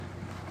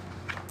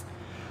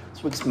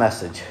This week's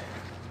message,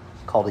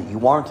 called it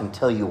You Aren't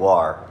Until You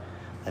Are.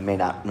 It may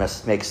not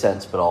make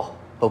sense, but I'll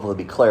hopefully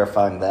be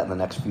clarifying that in the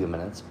next few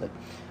minutes. But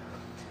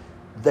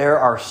there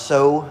are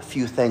so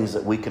few things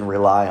that we can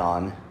rely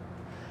on,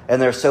 and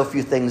there are so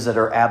few things that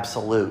are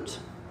absolute.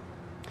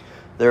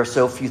 There are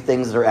so few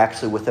things that are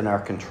actually within our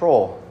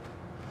control,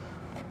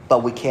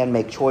 but we can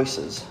make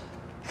choices.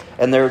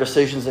 And there are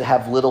decisions that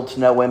have little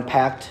to no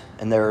impact,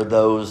 and there are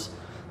those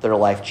that are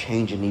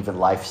life-changing, even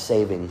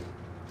life-saving.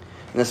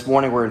 And this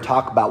morning we're going to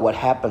talk about what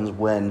happens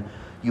when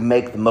you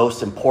make the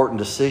most important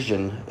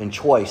decision and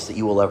choice that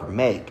you will ever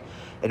make,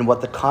 and what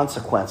the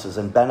consequences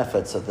and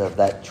benefits of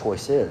that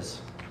choice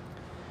is.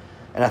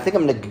 And I think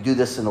I'm going to do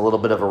this in a little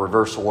bit of a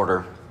reverse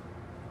order.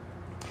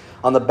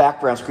 On the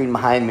background screen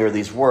behind me are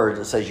these words.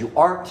 It says, you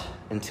aren't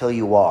until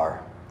you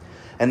are.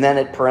 And then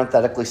it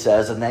parenthetically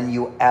says, and then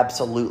you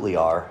absolutely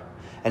are.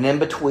 And in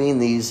between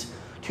these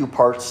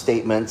two-part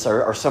statements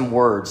are some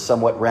words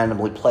somewhat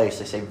randomly placed.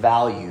 They say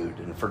valued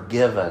and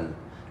forgiven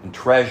and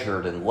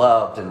treasured and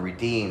loved and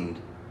redeemed,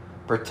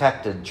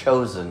 protected,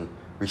 chosen,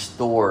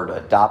 restored,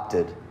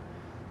 adopted,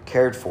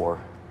 cared for.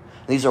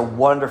 And these are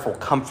wonderful,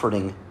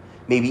 comforting,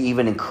 maybe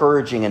even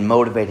encouraging and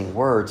motivating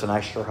words, and I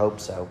sure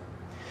hope so.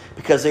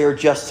 Because they are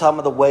just some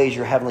of the ways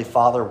your Heavenly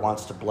Father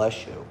wants to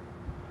bless you.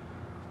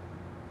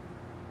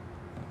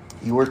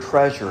 You are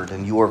treasured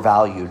and you are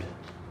valued.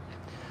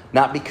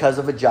 Not because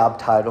of a job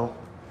title,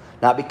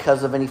 not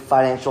because of any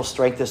financial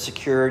strength or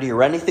security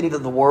or anything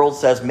that the world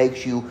says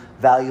makes you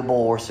valuable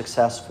or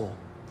successful.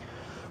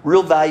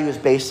 Real value is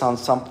based on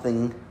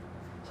something,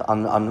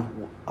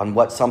 on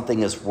what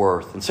something is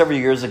worth. And several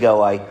years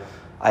ago,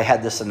 I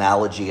had this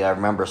analogy. I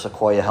remember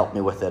Sequoia helped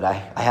me with it. I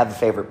have a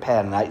favorite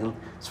pen. And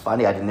it's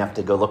funny, I didn't have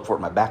to go look for it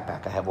in my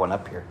backpack. I have one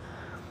up here.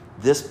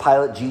 This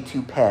Pilot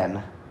G2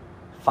 pen,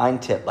 fine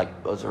tip, like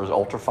it was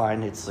ultra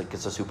fine. It's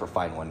a super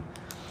fine one.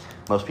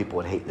 Most people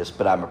would hate this,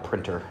 but I'm a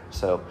printer.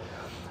 So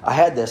I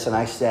had this and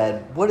I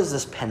said, what is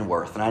this pen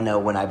worth? And I know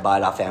when I buy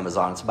it off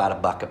Amazon, it's about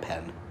 $1 a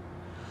pen.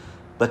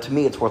 But to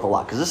me, it's worth a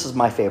lot because this is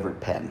my favorite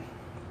pen.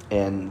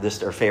 And this is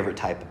their favorite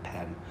type of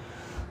pen.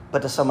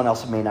 But to someone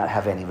else, it may not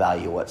have any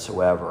value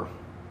whatsoever.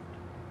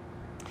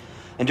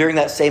 And during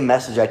that same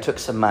message, I took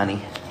some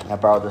money. I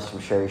borrowed this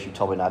from Sherry. She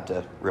told me not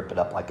to rip it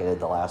up like I did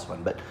the last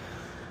one. But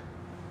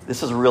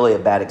this is really a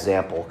bad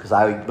example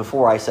because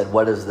before I said,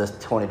 what is this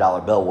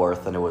 $20 bill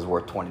worth? And it was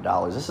worth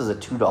 $20. This is a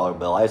 $2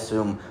 bill. I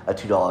assume a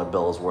 $2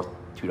 bill is worth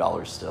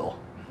 $2 still.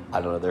 I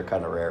don't know. They're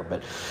kind of rare.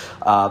 But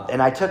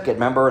and I took it,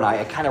 remember, and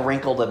I kind of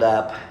wrinkled it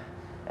up.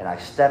 And I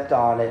stepped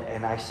on it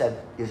and I said,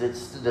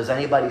 does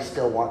anybody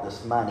still want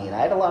this money? And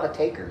I had a lot of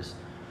takers.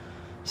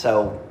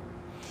 So,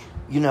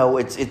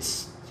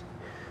 it's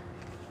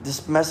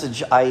this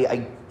message,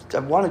 I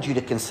wanted you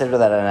to consider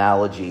that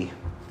analogy.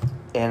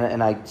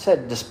 And I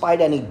said,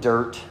 despite any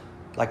dirt,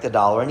 like the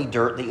dollar, any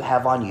dirt that you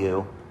have on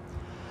you,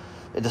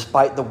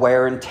 despite the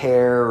wear and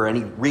tear or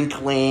any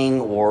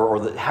wrinkling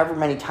or however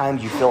many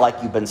times you feel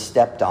like you've been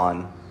stepped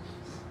on,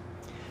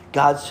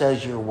 God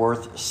says you're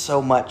worth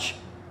so much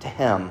to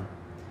Him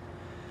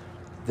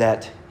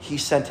that He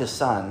sent His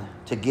Son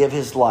to give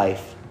His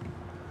life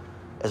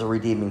as a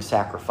redeeming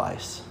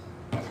sacrifice.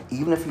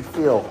 Even if you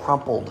feel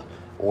crumpled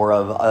or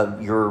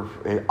you're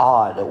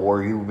odd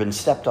or you've been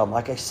stepped on,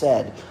 like I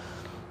said,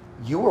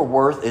 you are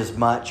worth as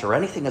much, or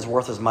anything is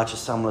worth as much as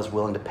someone is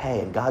willing to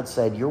pay. And God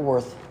said, you're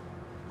worth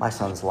my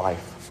Son's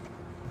life.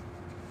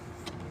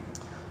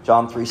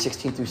 John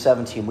 3:16 through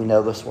 17, we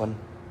know this one.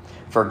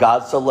 For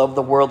God so loved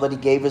the world that He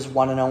gave His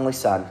one and only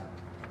Son,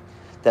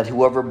 that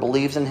whoever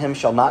believes in Him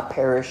shall not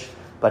perish,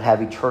 but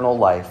have eternal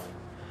life.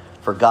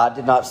 For God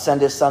did not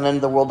send His Son into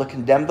the world to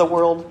condemn the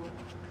world,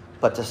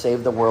 but to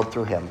save the world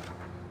through Him.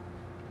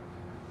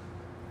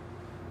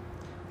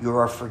 You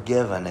are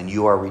forgiven and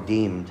you are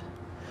redeemed.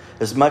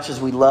 As much as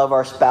we love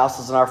our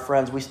spouses and our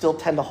friends, we still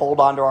tend to hold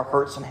on to our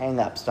hurts and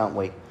hang-ups, don't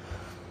we?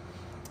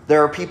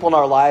 There are people in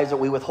our lives that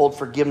we withhold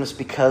forgiveness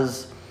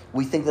because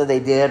we think that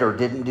they did or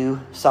didn't do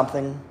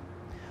something.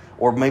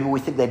 Or maybe we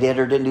think they did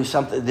or did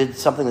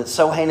something that's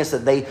so heinous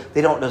that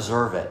they don't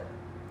deserve it.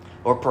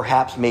 Or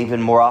perhaps, maybe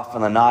even more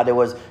often than not, it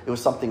was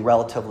something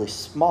relatively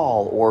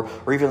small or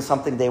even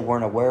something they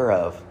weren't aware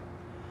of.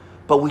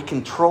 But we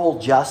control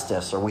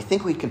justice, or we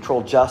think we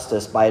control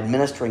justice by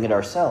administering it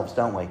ourselves,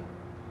 don't we?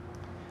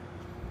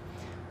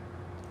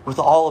 With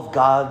all of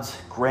God's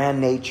grand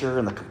nature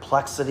and the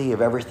complexity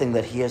of everything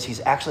that He is, He's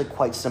actually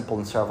quite simple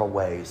in several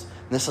ways.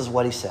 And this is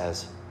what He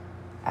says.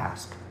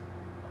 Ask.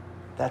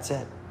 That's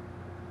it.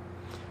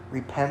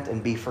 Repent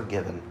and be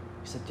forgiven.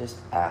 He said, just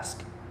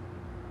ask.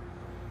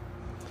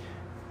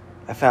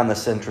 I found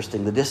this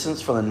interesting. The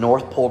distance from the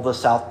North Pole to the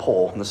South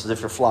Pole, and this is if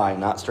you're flying,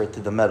 not straight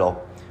through the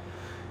middle,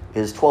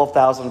 is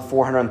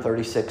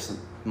 12,436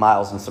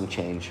 miles and some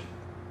change.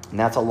 And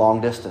that's a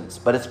long distance,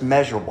 but it's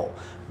measurable.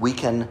 We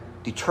can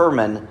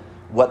determine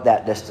what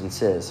that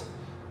distance is.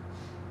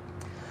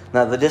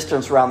 Now, the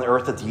distance around the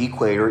Earth at the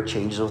equator, it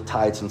changes with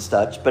tides and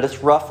such, but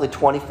it's roughly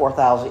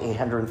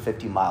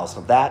 24,850 miles.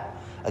 Now that,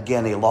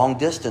 again, a long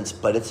distance,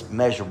 but it's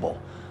measurable.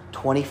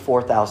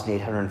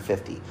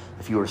 24,850.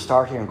 If you were to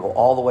start here and go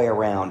all the way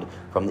around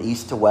from the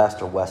east to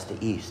west or west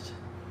to east.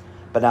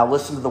 But now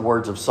listen to the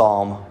words of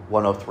Psalm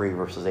 103,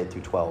 verses 8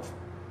 through 12.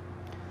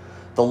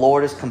 The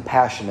Lord is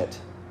compassionate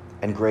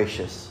and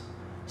gracious,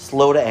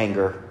 slow to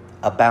anger,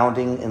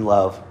 abounding in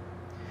love.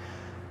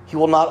 He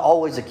will not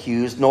always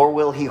accuse, nor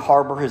will he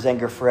harbor his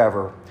anger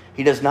forever.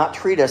 He does not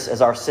treat us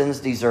as our sins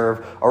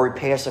deserve or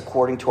repay us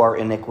according to our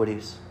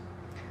iniquities.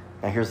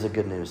 Now here's the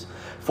good news.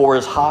 For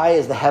as high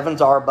as the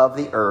heavens are above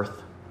the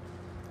earth,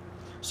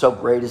 so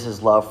great is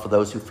his love for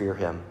those who fear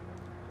him.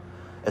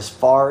 As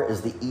far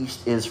as the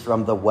east is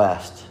from the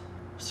west,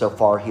 so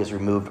far he has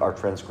removed our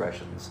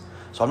transgressions.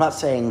 So I'm not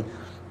saying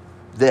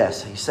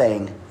this, he's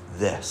saying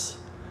this.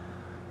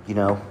 You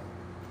know,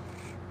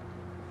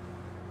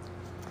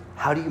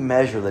 how do you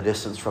measure the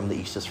distance from the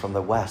east is from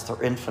the west?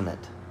 They're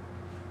infinite.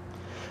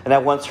 And I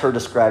once heard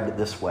described it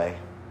this way.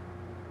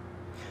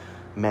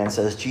 A man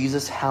says,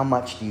 Jesus, how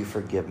much do you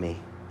forgive me?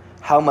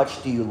 How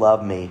much do you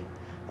love me?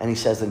 And he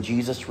says, and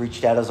Jesus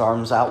reached out his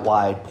arms out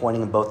wide,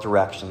 pointing in both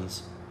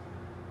directions,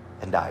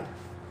 and died.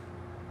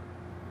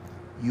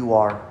 You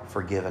are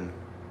forgiven.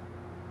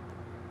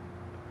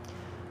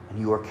 And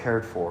you are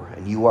cared for.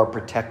 And you are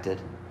protected.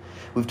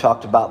 We've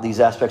talked about these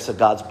aspects of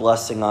God's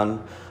blessing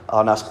on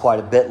us quite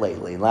a bit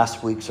lately.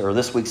 This week's scripture, it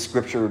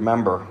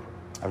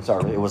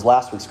was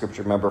last week's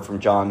scripture, remember, from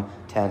John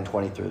 10,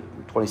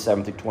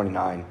 27 through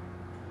 29.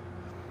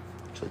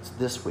 So it's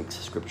this week's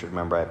scripture,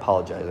 remember. I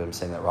apologize, I'm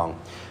saying that wrong.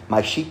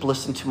 My sheep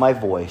listen to my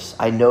voice.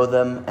 I know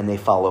them, and they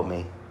follow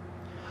me.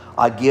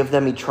 I give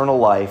them eternal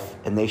life,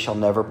 and they shall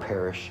never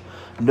perish.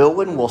 No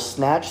one will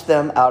snatch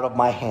them out of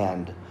my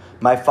hand.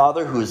 My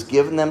Father who has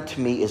given them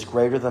to me is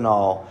greater than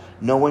all.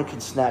 No one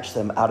can snatch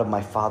them out of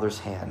my Father's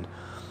hand.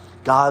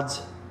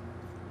 God's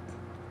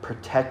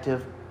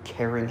protective,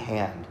 caring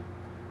hand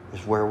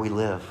is where we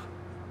live.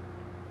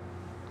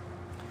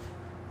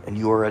 And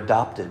you are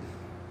adopted.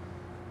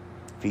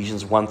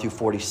 Ephesians 1 through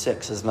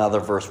 46 is another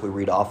verse we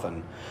read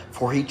often.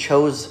 For he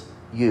chose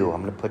you,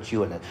 I'm going to put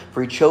you in it.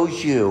 For he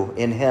chose you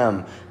in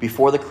him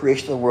before the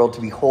creation of the world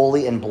to be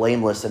holy and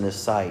blameless in his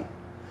sight.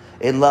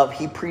 In love,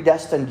 he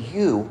predestined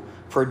you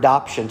for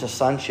adoption to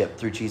sonship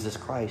through Jesus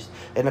Christ.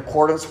 In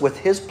accordance with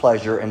his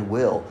pleasure and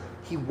will,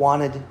 he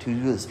wanted to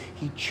do this.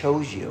 He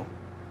chose you.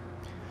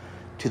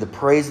 To the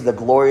praise of the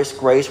glorious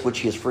grace which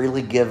he has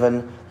freely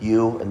given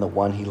you and the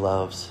one he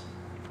loves.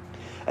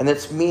 And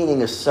its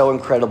meaning is so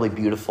incredibly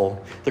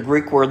beautiful. The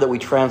Greek word that we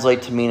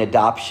translate to mean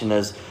adoption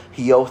is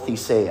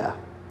hiothesia.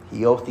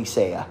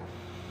 Hiothesia.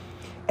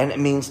 And it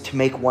means to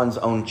make one's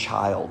own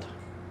child.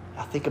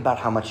 Now think about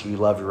how much you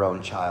love your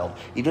own child.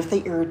 Even if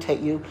they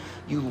irritate you,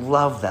 you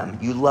love them.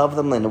 You love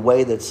them in a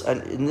way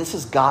and this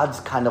is God's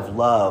kind of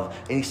love.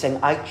 And he's saying,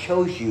 I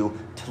chose you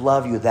to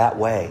love you that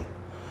way.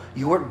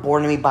 You weren't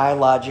born to me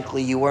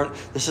biologically.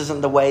 This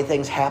isn't the way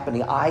things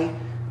happen. I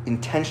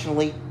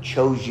intentionally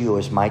chose you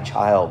as my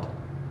child.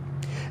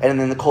 And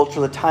in the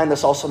culture of the time,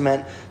 this also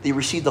meant that you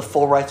received the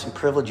full rights and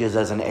privileges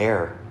as an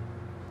heir.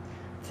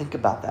 Think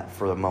about that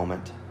for a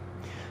moment.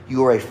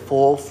 You are a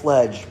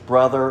full-fledged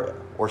brother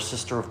or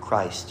sister of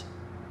Christ,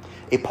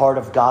 a part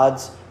of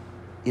God's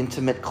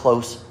intimate,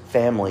 close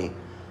family,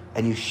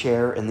 and you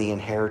share in the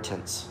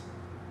inheritance.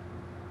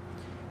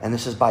 And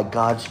this is by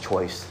God's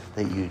choice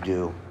that you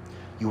do.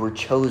 You were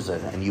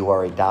chosen and you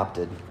are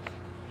adopted.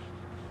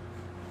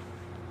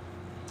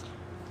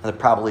 And there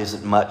probably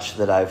isn't much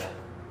that I've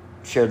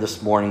shared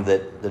this morning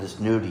that is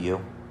new to you.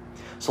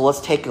 So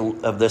let's take all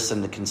this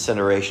into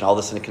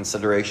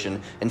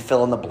consideration, and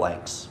fill in the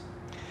blanks.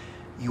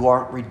 You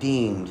aren't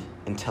redeemed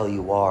until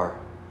you are.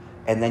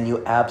 And then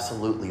you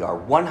absolutely are.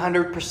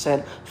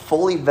 100%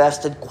 fully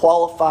vested,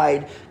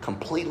 qualified,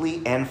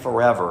 completely and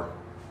forever.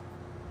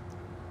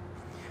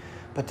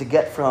 But to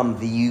get from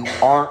the you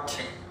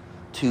aren't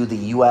to the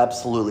you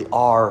absolutely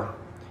are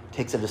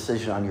takes a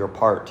decision on your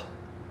part.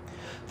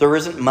 There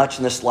isn't much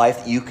in this life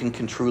that you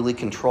can truly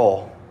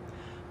control.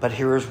 But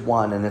here is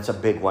one, and it's a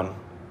big one.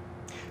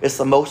 It's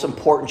the most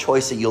important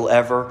choice that you'll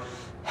ever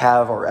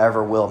have or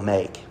ever will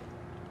make.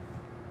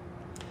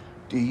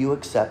 Do you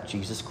accept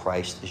Jesus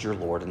Christ as your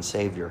Lord and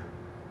Savior?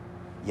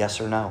 Yes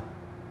or no?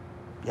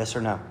 Yes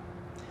or no?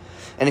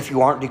 And if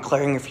you aren't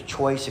declaring your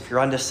choice, if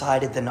you're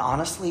undecided, then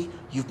honestly,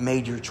 you've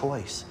made your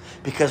choice.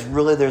 Because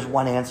really there's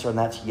one answer, and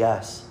that's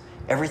yes.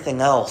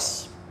 Everything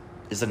else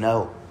is a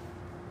no.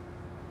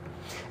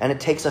 And it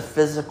takes a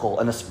physical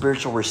and a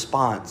spiritual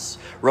response.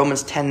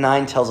 Romans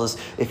 10:9 tells us,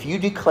 if you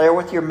declare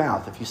with your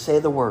mouth, if you say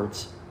the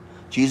words,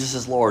 Jesus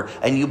is Lord,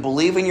 and you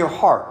believe in your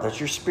heart, that's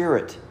your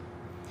spirit,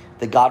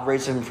 that God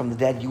raised him from the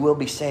dead, you will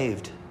be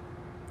saved.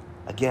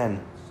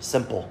 Again,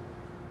 simple.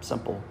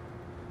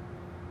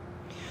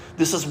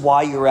 This is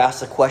why you're asked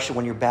the question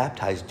when you're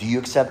baptized. Do you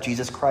accept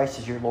Jesus Christ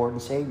as your Lord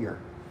and Savior?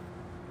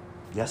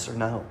 Yes or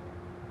no?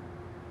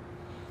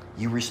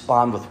 You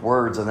respond with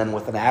words and then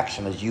with an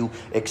action as you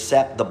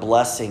accept the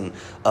blessing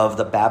of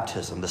the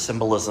baptism, the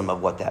symbolism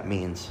of what that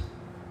means.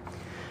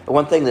 And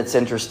one thing that's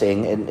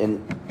interesting,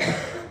 and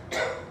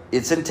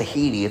it's in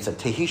Tahiti. It's a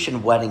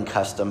Tahitian wedding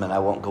custom, and I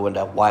won't go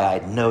into why I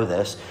know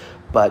this,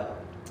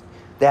 but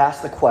they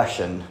ask the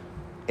question,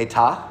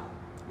 "Eta,"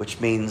 which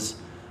means,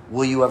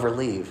 "Will you ever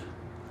leave?"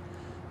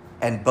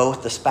 And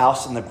both the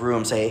spouse and the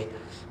groom say,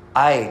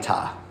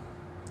 "Aeta,"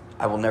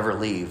 I will never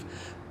leave.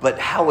 But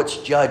how it's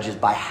judged is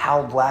by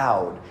how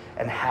loud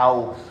and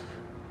how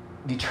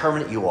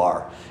determined you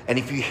are. And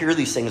if you hear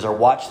these things or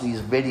watch these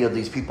videos,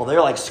 these people,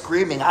 they're like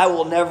screaming, "I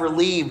will never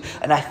leave."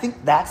 And I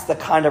think that's the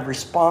kind of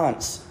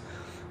response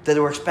that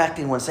we're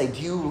expecting when say,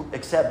 "Do you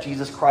accept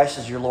Jesus Christ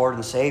as your Lord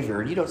and Savior?"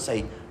 And you don't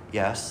say,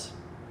 "Yes.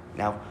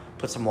 Now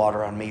put some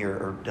water on me,"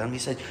 or done. You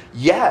say,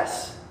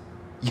 "Yes.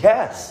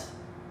 Yes.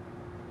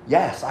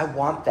 Yes, I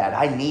want that.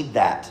 I need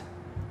that.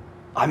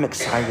 I'm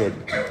excited."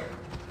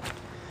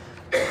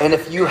 And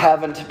if you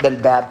haven't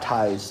been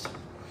baptized,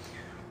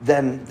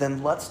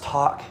 then let's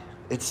talk.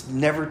 It's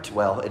never too,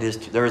 well, it is.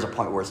 There is a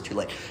point where it's too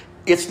late.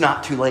 It's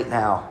not too late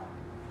now.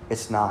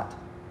 It's not.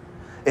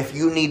 If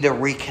you need to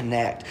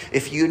reconnect,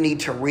 if you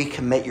need to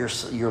recommit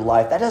your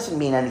life, that doesn't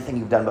mean anything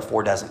you've done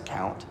before doesn't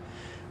count.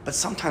 But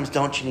sometimes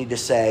don't you need to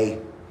say,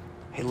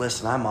 "Hey,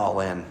 listen, I'm all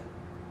in.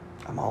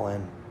 I'm all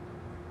in."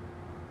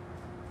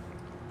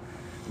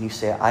 And you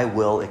say, "I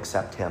will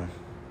accept him."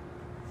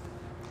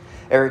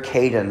 Eric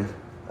Hayden,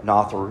 an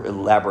author,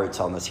 elaborates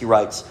on this. He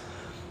writes,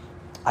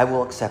 "I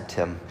will accept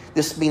him.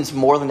 This means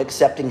more than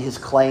accepting his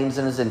claims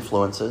and his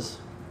influences.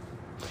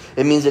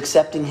 It means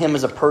accepting him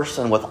as a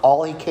person with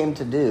all he came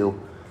to do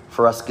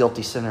for us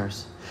guilty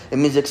sinners. It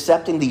means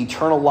accepting the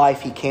eternal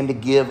life he came to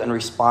give in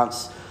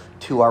response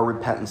to our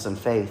repentance and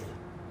faith."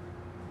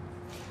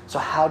 So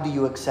how do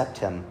you accept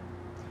him?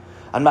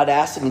 I'm not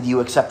asking, do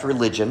you accept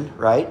religion,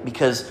 right?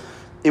 Because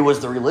it was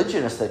the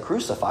religionists that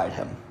crucified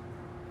him.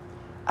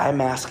 I'm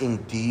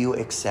asking, do you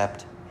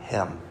accept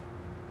him?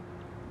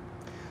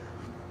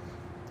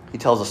 He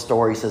tells a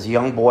story. He says, a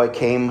young boy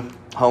came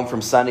home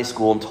from Sunday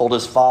school and told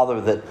his father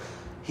that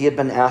he had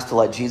been asked to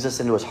let Jesus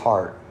into his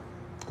heart.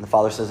 And the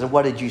father says, "And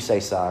what did you say,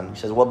 son?" He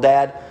says, "Well,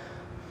 Dad,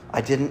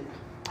 I didn't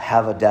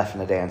have a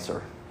definite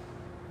answer."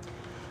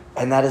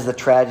 And that is the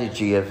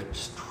tragedy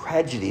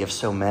of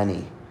so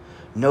many.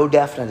 No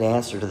definite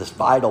answer to this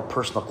vital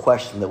personal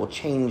question that will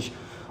change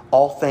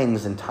all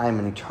things in time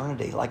and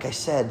eternity. Like I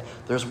said,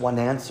 there's one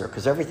answer,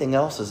 because everything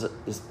else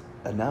is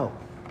a no.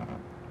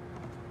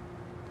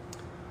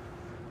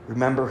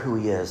 Remember who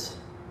he is.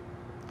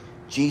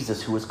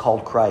 Jesus, who is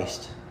called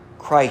Christ.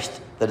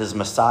 Christ that is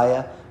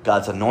Messiah,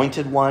 God's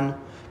anointed one,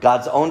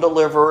 God's own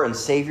deliverer and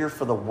Savior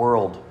for the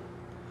world.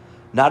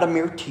 Not a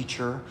mere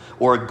teacher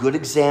or a good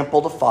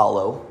example to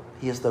follow.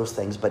 He is those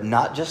things, but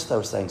not just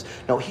those things.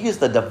 No, he is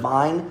the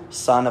divine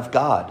Son of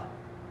God,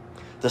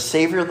 the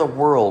Savior of the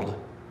world.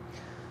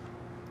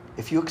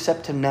 If you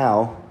accept him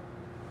now,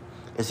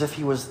 as if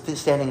he was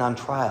standing on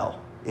trial,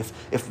 if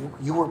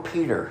you were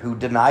Peter who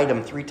denied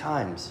him 3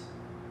 times,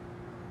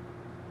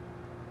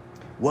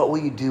 what will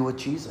you do with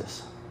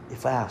Jesus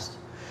if asked?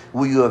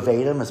 Will you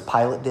evade him as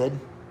Pilate did?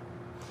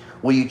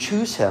 Will you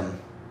choose him,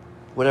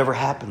 whatever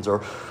happens?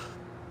 Or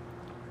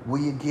will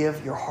you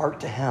give your heart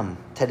to him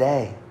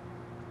today?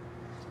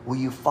 Will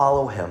you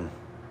follow him?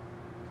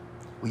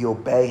 Will you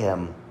obey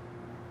him?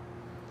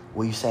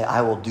 Will you say,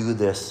 "I will do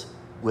this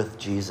with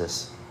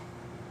Jesus"?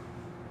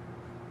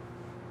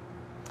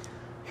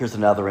 Here's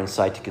another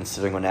insight to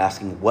considering when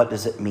asking, what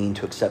does it mean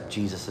to accept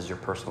Jesus as your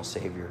personal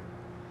Savior?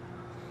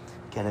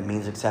 Again, it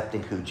means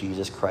accepting who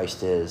Jesus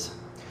Christ is.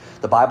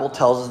 The Bible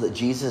tells us that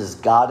Jesus is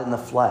God in the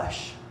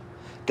flesh,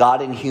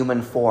 God in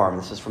human form.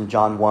 This is from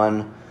John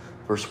 1,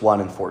 verse 1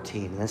 and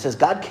 14. And it says,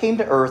 God came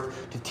to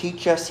earth to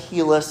teach us,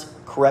 heal us,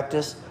 correct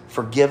us,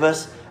 forgive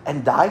us,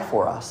 and die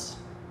for us.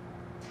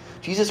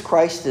 Jesus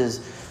Christ is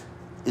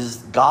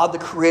God, the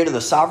Creator, the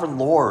Sovereign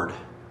Lord.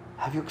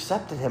 Have you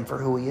accepted him for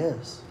who he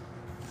is?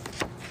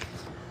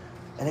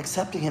 And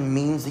accepting him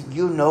means that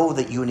you know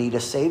that you need a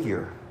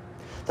Savior.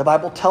 The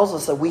Bible tells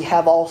us that we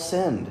have all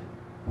sinned.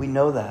 We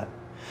know that.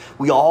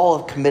 We all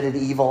have committed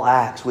evil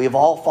acts. We have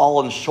all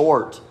fallen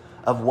short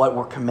of what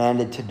we're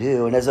commanded to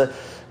do. And as a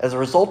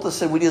result of this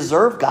sin, we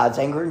deserve God's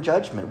anger and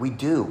judgment. We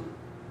do.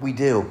 We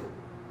do.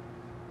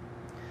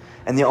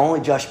 And the only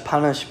just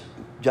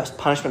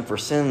punishment for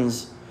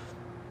sins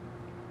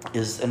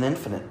is an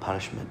infinite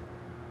punishment.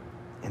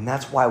 And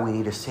that's why we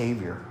need a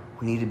Savior.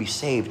 We need to be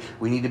saved.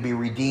 We need to be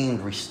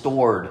redeemed,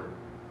 restored.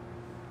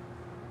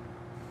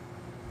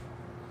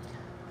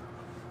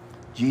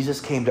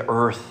 Jesus came to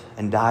earth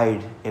and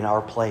died in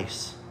our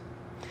place.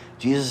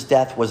 Jesus'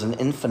 death was an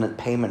infinite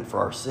payment for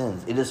our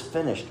sins. It is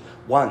finished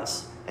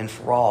once and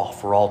for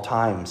all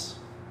times.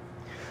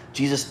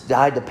 Jesus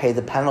died to pay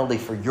the penalty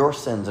for your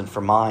sins and for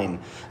mine.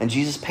 And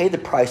Jesus paid the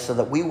price so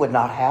that we would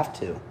not have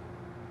to.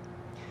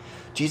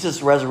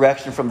 Jesus'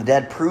 resurrection from the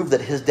dead proved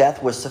that his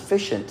death was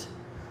sufficient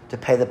to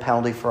pay the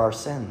penalty for our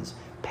sins,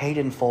 paid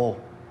in full.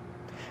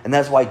 And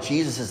that's why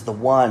Jesus is the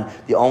one,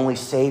 the only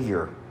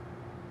Savior.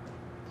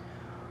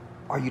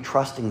 Are you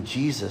trusting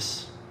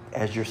Jesus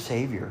as your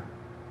Savior?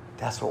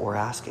 That's what we're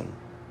asking.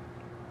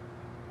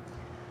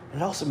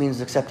 It also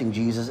means accepting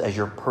Jesus as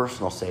your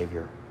personal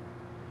Savior.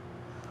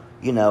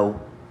 You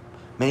know,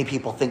 many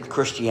people think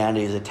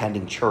Christianity is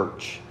attending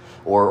church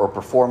or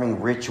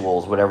performing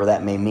rituals, whatever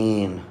that may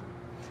mean,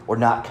 or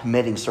not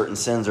committing certain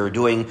sins or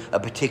doing a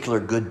particular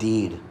good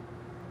deed.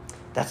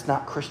 That's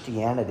not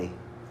Christianity.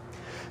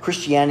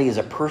 Christianity is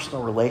a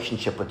personal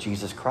relationship with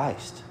Jesus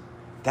Christ.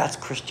 That's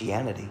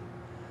Christianity.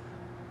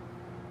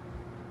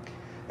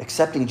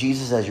 Accepting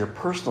Jesus as your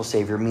personal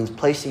Savior means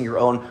placing your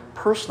own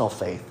personal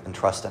faith and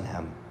trust in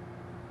Him.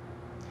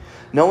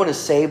 No one is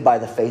saved by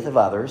the faith of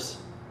others.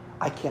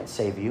 I can't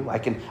save you. I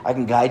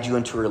can guide you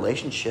into a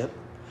relationship.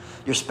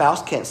 Your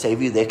spouse can't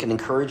save you. They can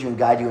encourage you and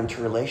guide you into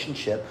a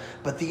relationship.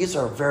 But these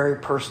are very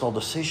personal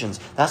decisions.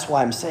 That's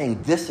why I'm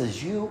saying this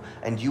is you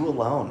and you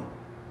alone.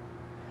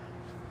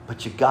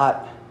 But you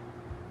got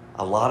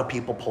a lot of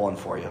people pulling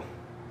for you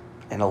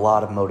and a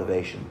lot of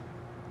motivation.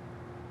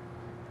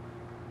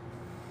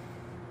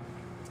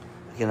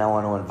 Again, I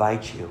want to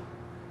invite you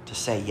to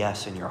say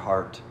yes in your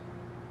heart.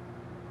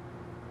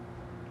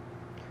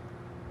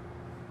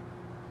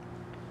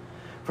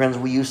 Friends,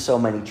 we use so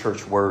many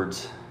church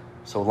words,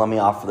 so let me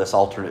offer this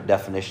alternate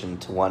definition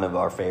to one of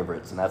our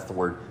favorites, and that's the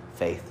word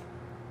faith.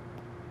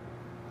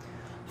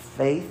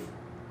 Faith,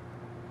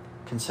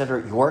 consider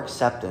your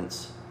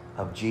acceptance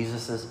of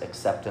Jesus'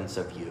 acceptance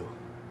of you.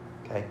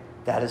 Okay?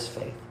 That is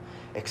faith.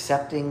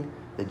 Accepting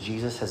that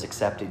Jesus has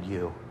accepted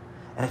you.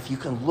 And if you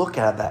can look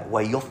at it that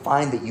way, you'll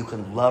find that you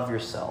can love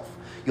yourself.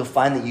 You'll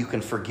find that you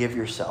can forgive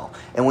yourself.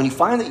 And when you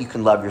find that you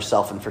can love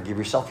yourself and forgive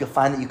yourself, you'll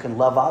find that you can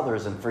love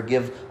others and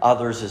forgive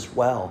others as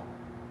well.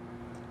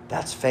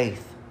 That's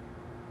faith.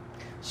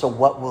 So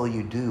what will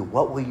you do?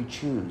 What will you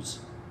choose?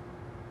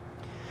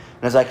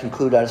 And as I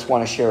conclude, I just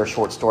want to share a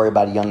short story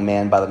about a young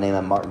man by the name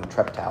of Martin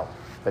Treptow.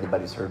 If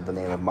anybody's heard the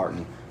name of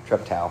Martin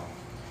Treptow.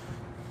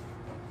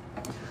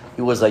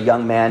 He was a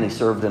young man. He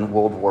served in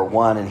World War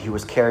I, and he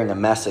was carrying a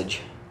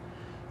message.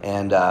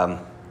 And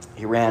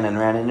he ran and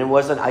ran. And it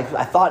wasn't, I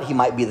thought he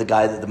might be the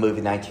guy that the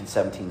movie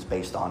 1917 is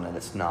based on, and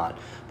it's not.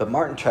 But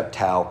Martin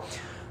Treptow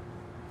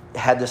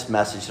had this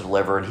message to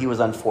deliver, and he was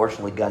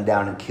unfortunately gunned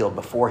down and killed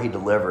before he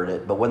delivered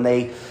it. But when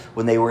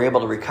they were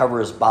able to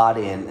recover his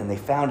body and they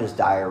found his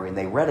diary and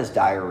they read his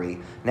diary,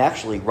 and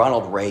actually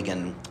Ronald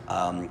Reagan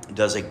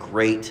does a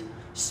great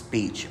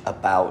speech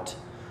about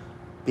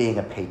being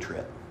a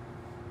patriot,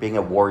 being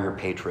a warrior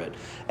patriot.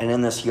 And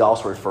in this, he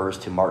also refers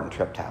to Martin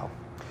Treptow.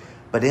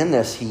 But in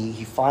this,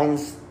 he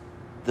finds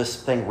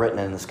this thing written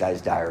in this guy's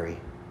diary.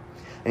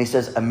 And he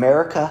says,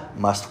 America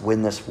must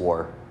win this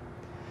war.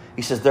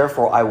 He says,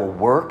 therefore, I will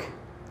work,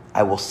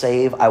 I will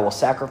save, I will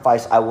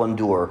sacrifice, I will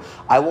endure.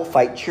 I will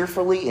fight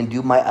cheerfully and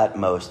do my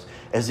utmost,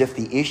 as if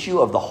the issue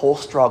of the whole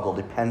struggle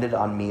depended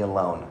on me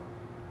alone.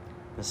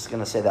 I'm just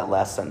going to say that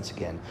last sentence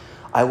again.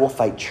 I will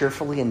fight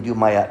cheerfully and do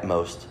my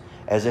utmost,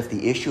 as if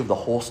the issue of the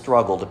whole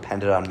struggle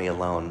depended on me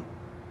alone.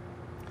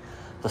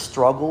 The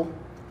struggle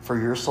for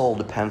your soul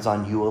depends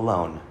on you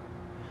alone.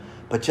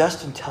 But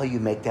just until you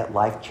make that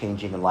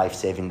life-changing and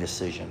life-saving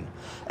decision,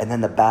 and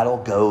then the battle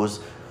goes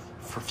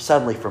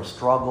suddenly from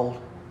struggle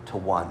to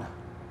one,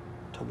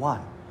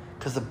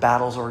 because the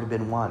battle's already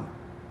been won.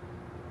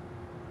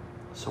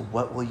 So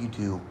what will you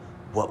do?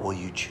 What will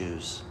you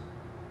choose?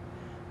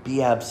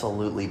 Be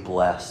absolutely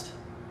blessed,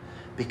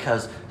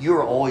 because you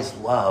are always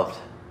loved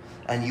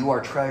and you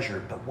are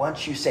treasured. But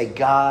once you say,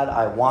 God,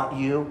 I want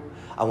you,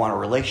 I want a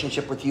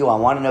relationship with you, I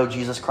want to know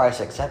Jesus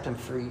Christ, accept Him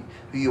for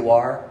who you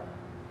are,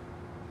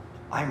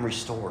 I am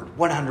restored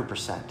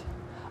 100%.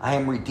 I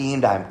am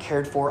redeemed, I am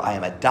cared for, I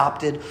am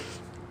adopted.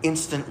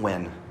 Instant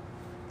win.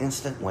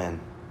 Instant win.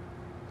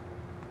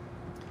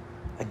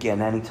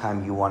 Again,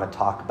 anytime you want to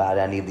talk about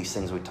any of these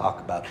things we talk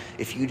about,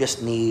 if you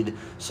just need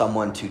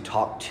someone to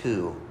talk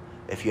to,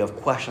 if you have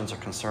questions or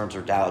concerns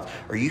or doubts,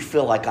 or you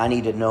feel like I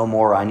need to know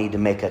more, I need to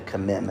make a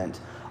commitment,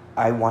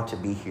 I want to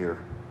be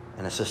here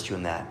and assist you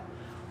in that.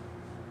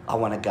 I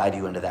want to guide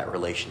you into that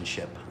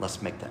relationship.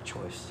 Let's make that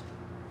choice.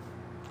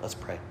 Let's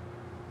pray.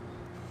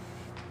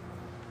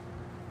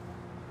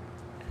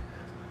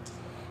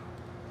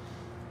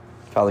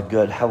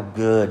 Father, how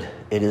good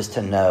it is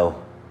to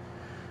know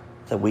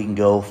that we can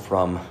go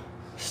from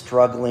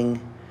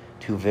struggling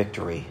to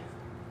victory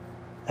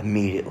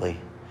immediately,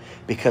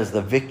 because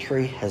the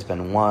victory has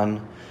been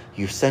won.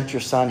 You sent your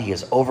Son. He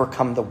has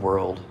overcome the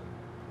world.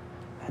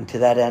 And to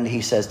that end,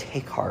 He says,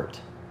 take heart.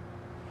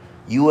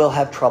 You will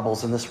have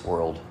troubles in this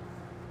world.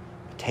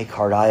 But take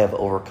heart, I have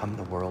overcome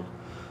the world.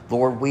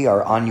 Lord, we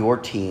are on your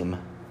team.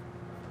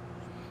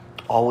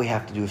 All we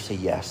have to do is say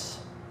yes.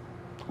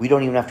 We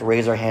don't even have to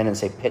raise our hand and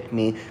say, pick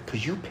me,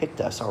 because you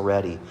picked us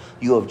already.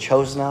 You have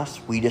chosen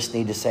us. We just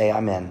need to say,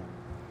 I'm in.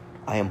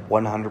 I am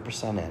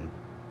 100% in.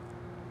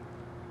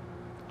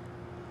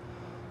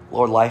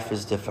 Lord, life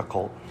is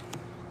difficult.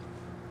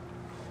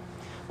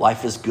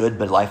 Life is good,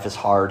 but life is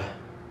hard.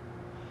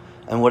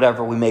 And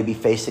whatever we may be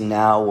facing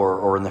now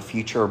or in the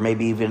future, or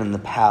maybe even in the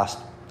past,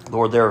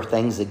 Lord, there are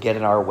things that get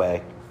in our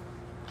way.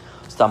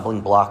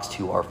 Stumbling blocks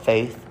to our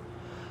faith,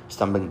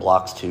 stumbling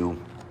blocks to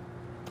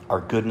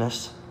our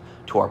goodness,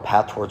 to our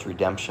path towards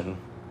redemption.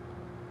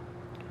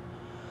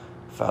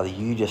 Father,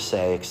 you just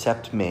say,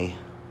 accept me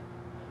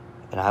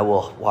And I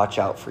will watch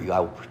out for you. I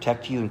will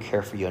protect you and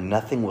care for you, and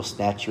nothing will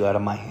snatch you out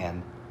of my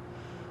hand.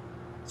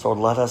 So Lord,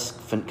 let us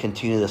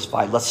continue this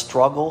fight. Let's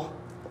struggle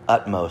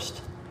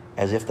utmost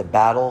as if the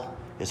battle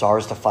is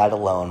ours to fight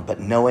alone, but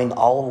knowing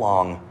all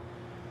along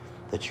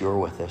that you are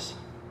with us.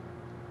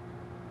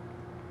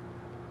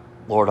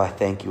 Lord, I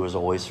thank you as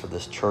always for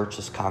this church,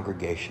 this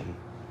congregation.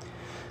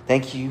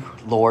 Thank you,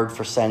 Lord,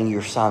 for sending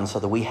your Son so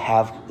that we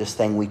have this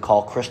thing we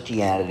call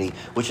Christianity,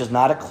 which is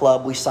not a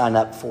club we sign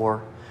up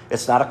for.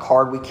 It's not a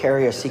card we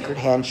carry, a secret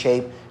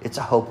handshake. It's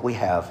a hope we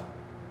have.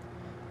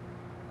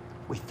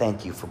 We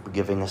thank you for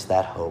giving us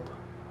that hope.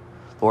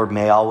 Lord,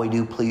 may all we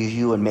do please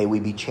you, and may we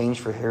be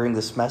changed for hearing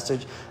this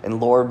message. And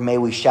Lord, may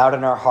we shout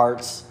in our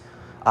hearts,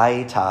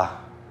 Aita.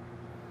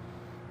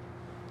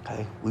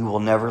 Okay, we will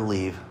never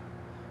leave.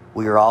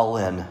 We are all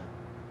in,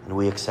 and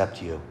we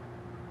accept you.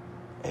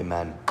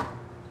 Amen.